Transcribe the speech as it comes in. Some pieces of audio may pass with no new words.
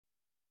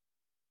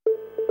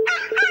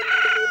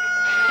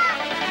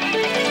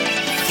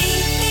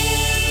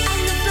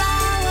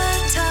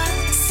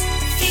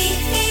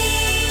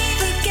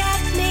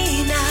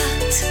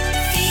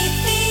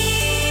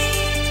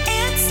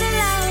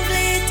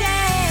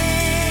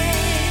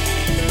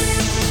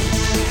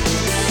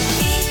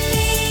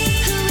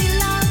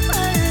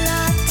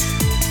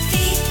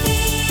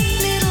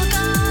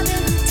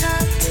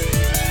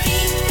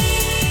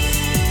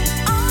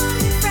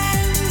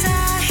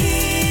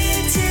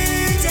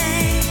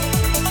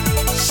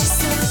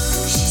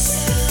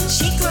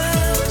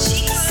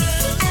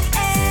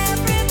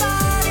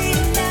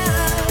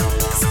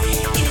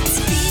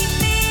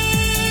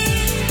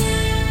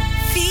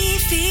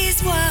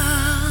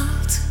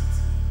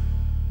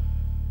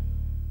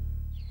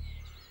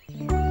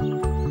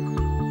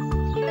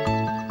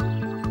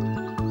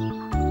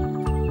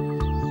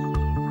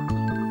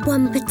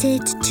1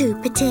 potato, 2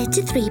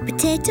 potato, 3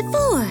 potato,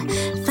 4.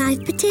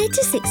 5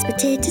 potato, 6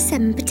 potato,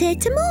 7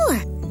 potato more.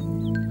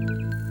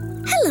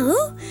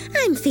 Hello,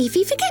 I'm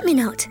Fifi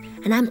Forget-Me-Not,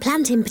 and I'm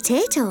planting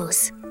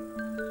potatoes.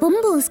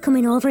 Bumble's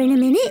coming over in a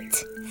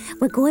minute.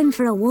 We're going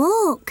for a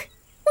walk.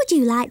 Would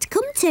you like to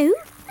come too?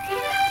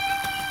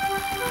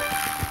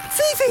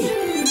 Fifi!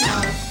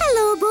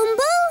 Hello,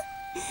 Bumble.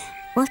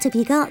 What have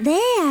you got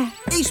there?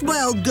 It's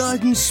my old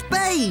garden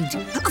spade.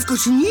 I've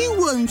got a new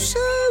one, so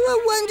I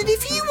wondered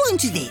if you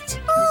wanted it.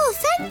 Oh,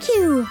 thank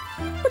you.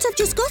 But I've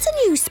just got a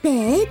new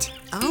spade.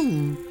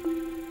 Oh.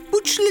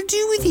 What shall I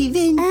do with it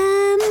then?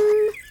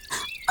 Oh,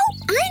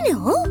 I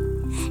know.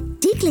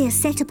 Digley has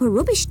set up a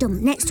rubbish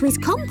dump next to his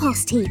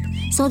compost heap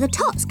so the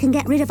tots can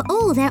get rid of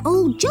all their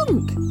old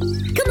junk.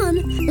 Come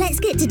on, let's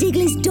get to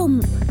Digley's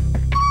dump.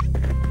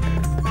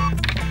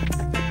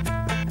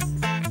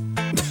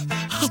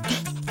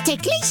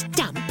 Digley's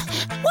dump?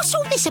 What's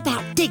all this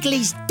about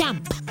Digley's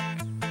dump?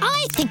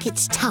 I think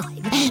it's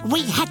time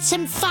we had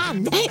some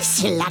fun.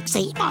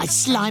 Slugsy, my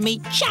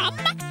slimy chum.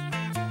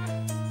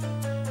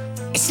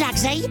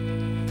 Slugsy?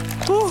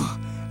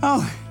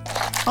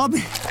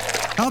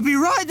 I'll be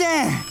right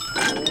there.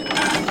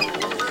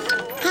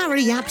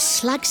 Hurry up,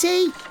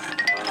 Slugsy.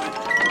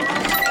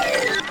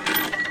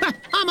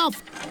 I'm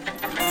off.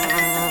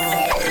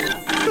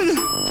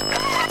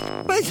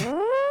 But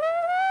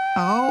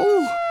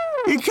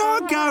you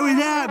can't go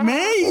without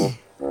me.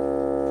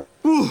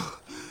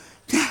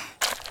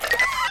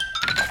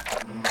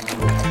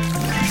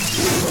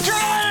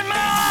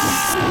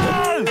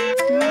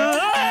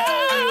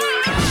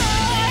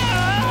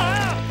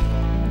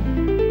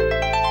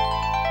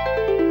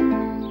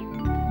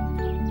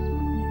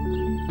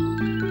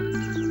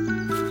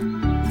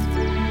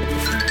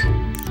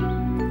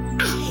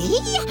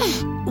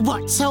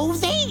 What's all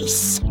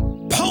this?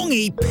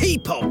 Pongy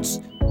peapods.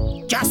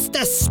 Just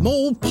a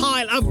small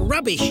pile of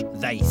rubbish,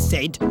 they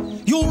said.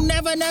 You'll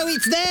never know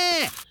it's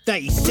there,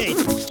 they said.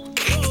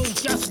 Oh,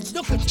 just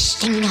look at...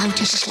 Sing out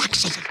to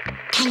Slugsy.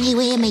 Can you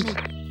hear me? Of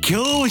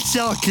course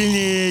I can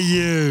hear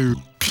you.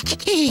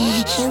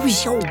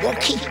 Use your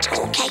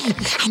walkie-talkie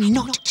and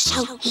not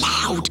so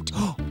loud.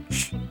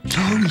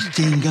 Sorry,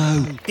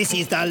 Dingo. This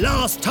is the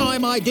last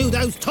time I do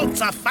those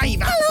tots a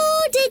favour.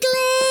 Hello,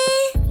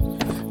 Digley.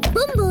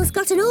 Bumble's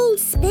got an old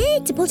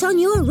spade to put on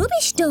your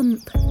rubbish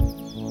dump.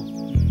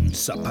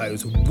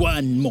 Suppose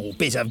one more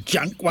bit of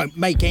junk won't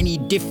make any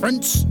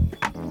difference.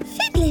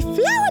 Fiddly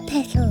flower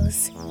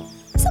petals.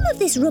 Some of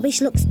this rubbish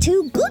looks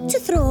too good to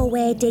throw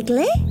away,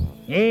 Digley.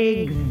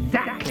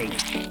 Exactly.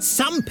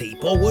 Some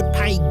people would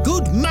pay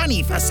good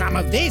money for some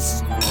of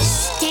this.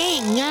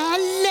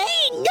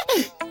 Sting-a-ling!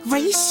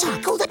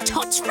 Recycle the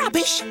tots'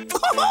 rubbish.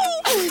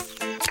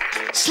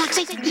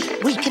 Slugsy,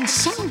 we can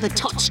sell the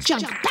tots'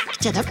 junk back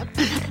to them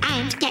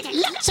and get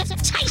lots of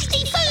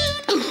tasty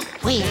food.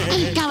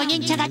 We're going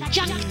into the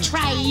junk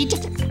trade.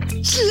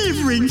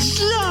 Slivering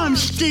slime,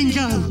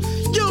 Stingo.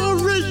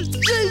 You're a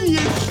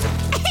genius.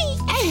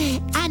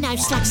 I know,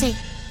 Slugsy.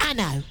 I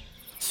know.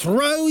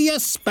 Throw your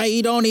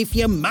spade on if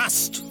you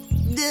must.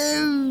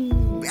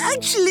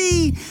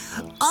 Actually,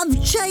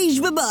 I've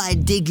changed my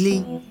mind,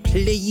 Digley.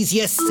 Please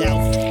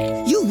yourself.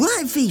 You're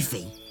right,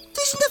 Fifi.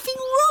 There's nothing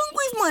wrong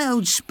with my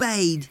old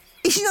spade.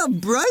 It's not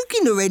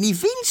broken or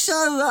anything, so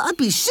I'd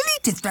be silly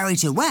to throw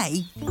it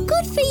away.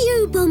 Good for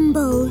you,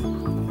 Bumble.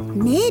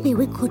 Maybe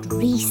we could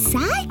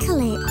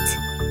recycle it.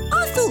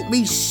 I thought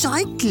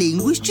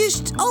recycling was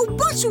just old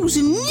bottles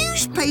and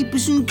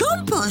newspapers and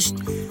compost,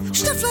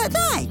 stuff like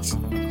that.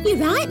 You're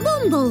right,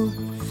 Bumble.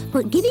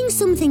 But giving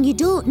something you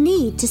don't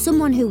need to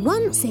someone who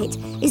wants it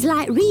is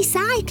like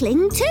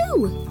recycling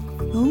too.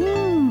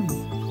 Oh,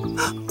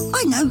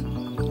 I know.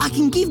 I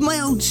can give my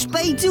old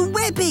spade to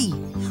Webby.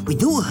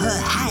 With all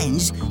her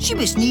hands, she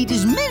must need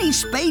as many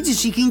spades as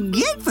she can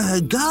get for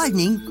her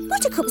gardening.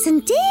 Buttercups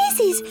and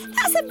daisies.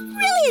 That's a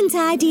brilliant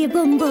idea,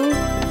 Bumble.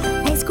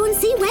 Let's go and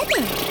see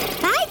Webby.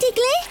 Bye,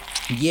 Digley.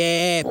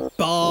 Yeah,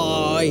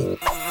 bye.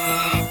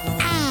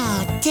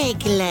 Oh,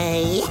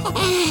 Digley.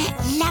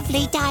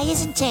 Lovely day,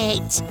 isn't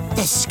it?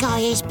 The sky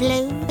is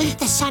blue,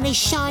 the sun is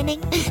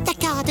shining, the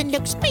garden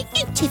looks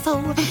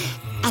beautiful.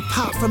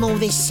 Apart from all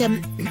this,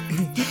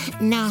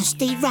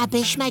 nasty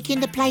rubbish making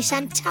the place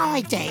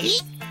untidy.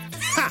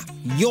 Ha!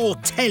 You're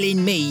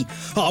telling me.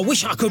 I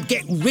wish I could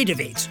get rid of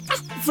it.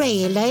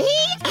 Really?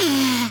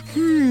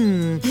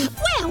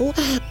 Well,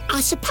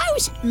 I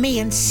suppose me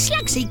and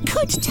Slugsy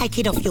could take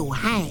it off your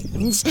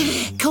hands.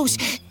 'Cause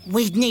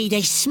we'd need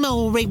a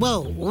small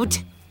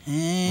reward.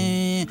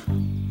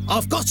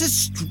 I've got a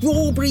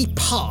strawberry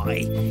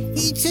pie.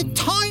 It's a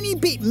tiny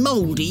bit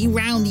mouldy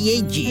round the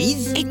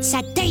edges. It's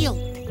a deal.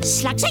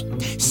 Slugsy,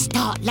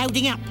 start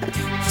loading up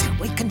so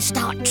we can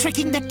start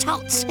tricking the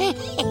tots.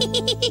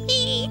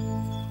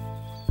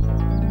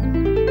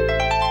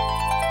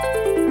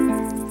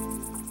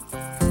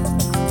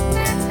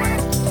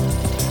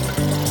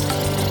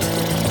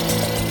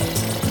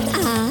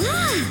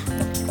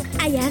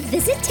 I have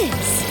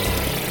visitors.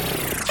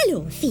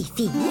 Hello,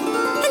 Fifi.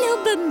 Hello,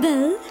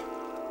 Bumble.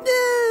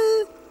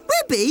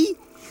 Webby,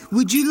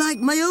 would you like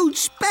my old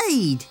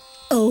spade?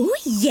 Oh,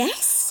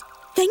 yes.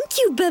 Thank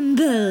you,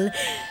 Bumble.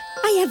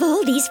 I have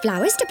all these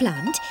flowers to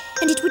plant,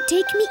 and it would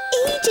take me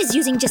ages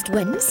using just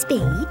one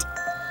spade.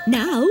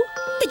 Now,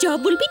 the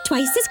job will be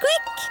twice as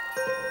quick.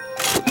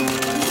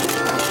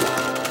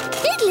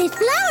 Diddly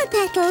flower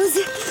petals.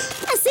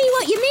 I see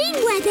what you mean,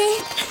 Webby.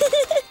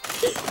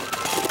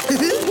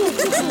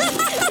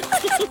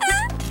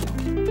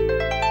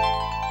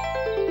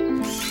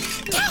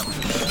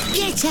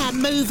 Get a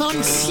move on,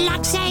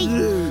 Slugsy.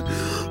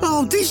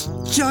 Oh, this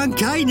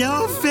junk ain't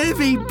half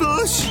heavy,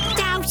 boss.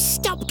 Now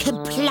stop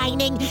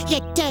complaining,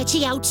 you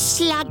dirty old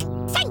slug.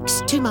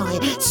 Thanks to my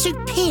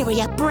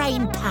superior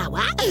brain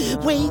power,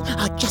 we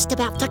are just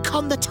about to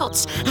con the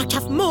tots out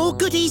of more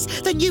goodies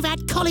than you've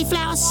had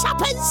cauliflower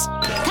suppers.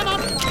 Come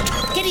on,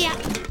 get here.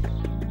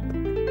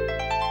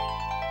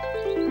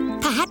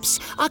 Perhaps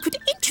I could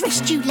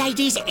interest you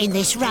ladies in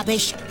this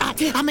rubbish.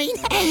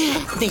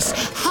 This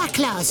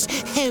high-class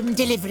home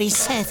delivery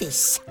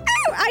service.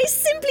 Oh, I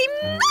simply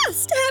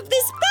must have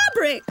this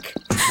fabric.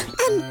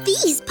 And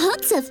these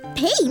pots of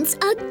paints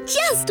are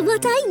just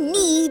what I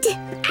need.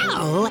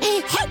 Oh,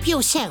 help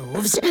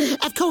yourselves.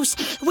 Of course,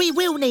 we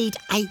will need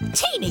a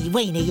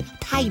teeny-weeny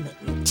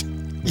payment.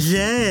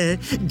 Yeah,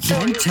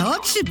 John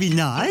Tots would be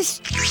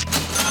nice.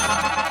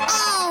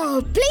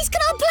 Oh, please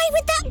can I play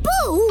with that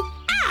ball?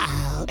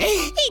 Oh,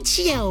 it's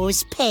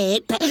yours,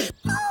 Pip.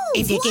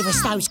 If you give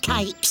us those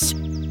cakes.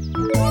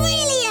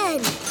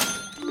 Brilliant!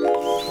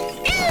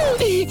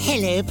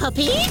 Hello,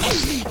 Poppy.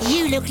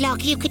 You look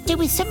like you could do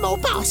with some more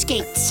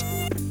baskets.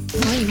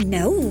 I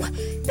know,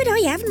 but I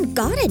haven't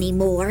got any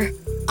more.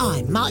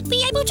 I might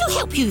be able to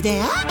help you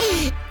there.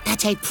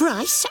 At a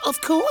price,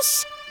 of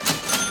course.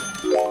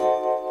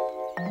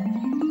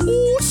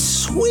 Oh,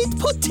 sweet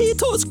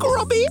potatoes,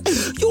 Grubby.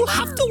 You'll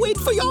have to wait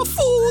for your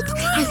food.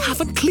 I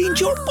haven't cleaned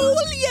your bowl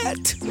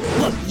yet.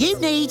 What you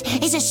need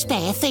is a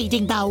spare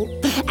feeding bowl.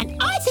 And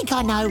I think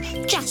I know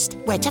just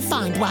where to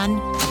find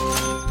one.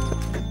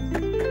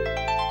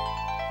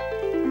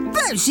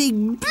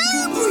 Bouncing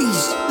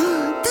blueberries!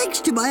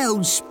 Thanks to my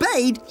old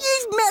spade,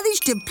 you've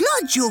managed to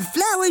plant your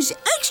flowers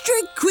extra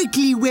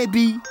quickly,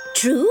 Webby.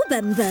 True,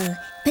 Bumble,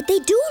 but they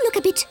do look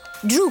a bit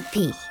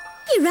droopy.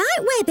 You're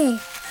right, Webby.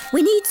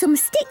 We need some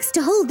sticks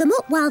to hold them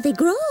up while they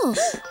grow.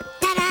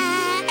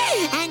 Ta-da!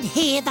 And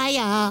here they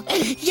are.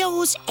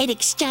 Yours in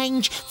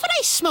exchange for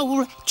a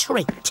small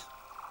treat.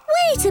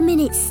 Wait a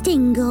minute,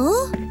 Stingo.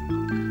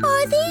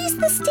 Are these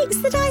the sticks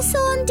that I saw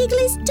on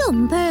Digley's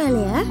dump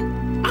earlier?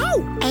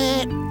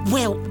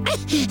 Well,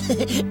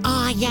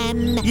 I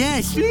am...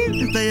 Yes,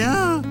 they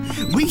are.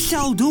 We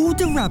sold all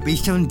the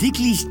rubbish on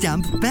Digley's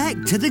dump back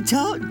to the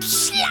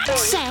Tots.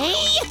 Slugsy!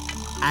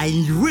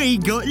 And we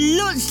got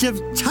lots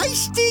of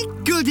tasty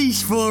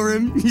goodies for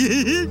them.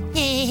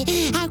 Okay.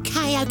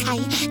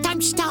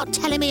 Don't start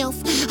telling me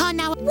off. I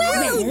know...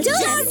 Well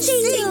done,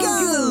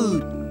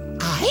 Stingo!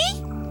 Eh?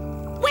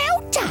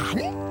 Well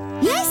done?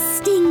 Yes,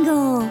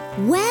 Stingo.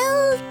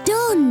 Well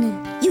done.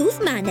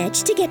 You've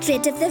managed to get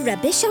rid of the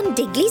rubbish on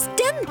Digley's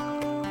dump.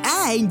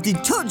 And the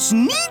Tots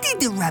needed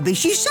the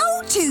rubbish you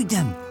sold to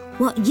them.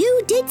 What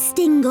you did,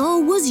 Stingo,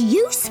 was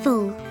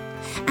useful.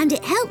 And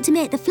it helped to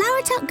make the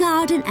Flowertot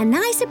garden a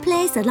nicer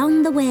place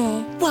along the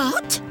way.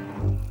 What?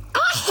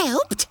 I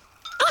helped?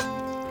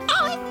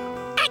 I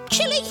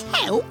actually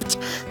helped?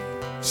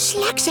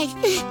 Slugsy,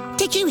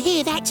 did you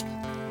hear that?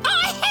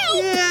 I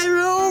helped!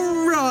 Yeah,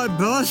 all right,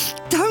 boss.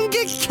 Don't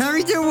get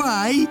carried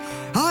away.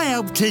 I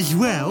helped as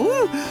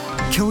well.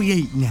 Can we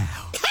eat now?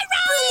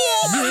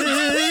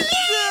 Hooray!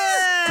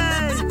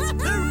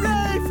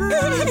 Hooray for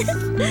us!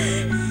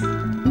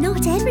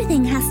 Not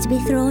everything has to be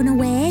thrown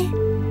away.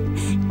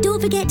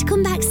 Don't forget to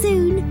come back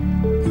soon.